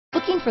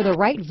Looking for the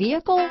right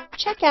vehicle?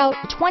 Check out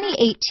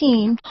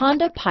 2018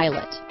 Honda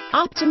Pilot.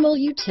 Optimal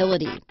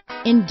utility,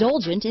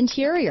 indulgent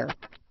interior,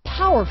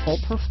 powerful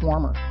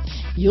performer.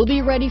 You'll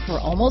be ready for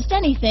almost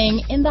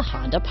anything in the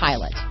Honda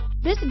Pilot.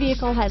 This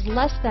vehicle has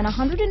less than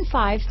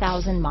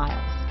 105,000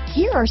 miles.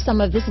 Here are some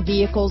of this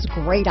vehicle's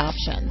great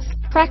options: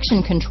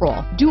 traction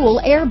control, dual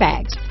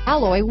airbags,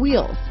 alloy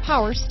wheels,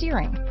 power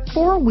steering,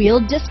 four-wheel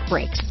disc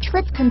brakes,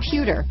 trip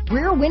computer,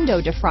 rear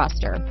window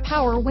defroster,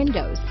 power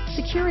windows,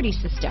 security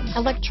system,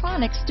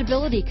 electronic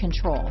stability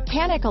control,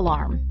 panic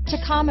alarm,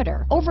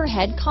 tachometer,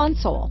 overhead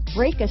console,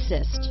 brake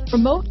assist,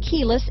 remote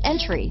keyless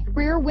entry,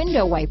 rear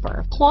window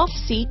wiper, cloth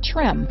seat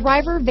trim,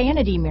 driver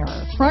vanity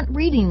mirror, front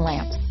reading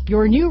lamps.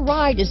 Your new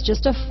ride is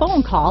just a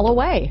phone call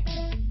away.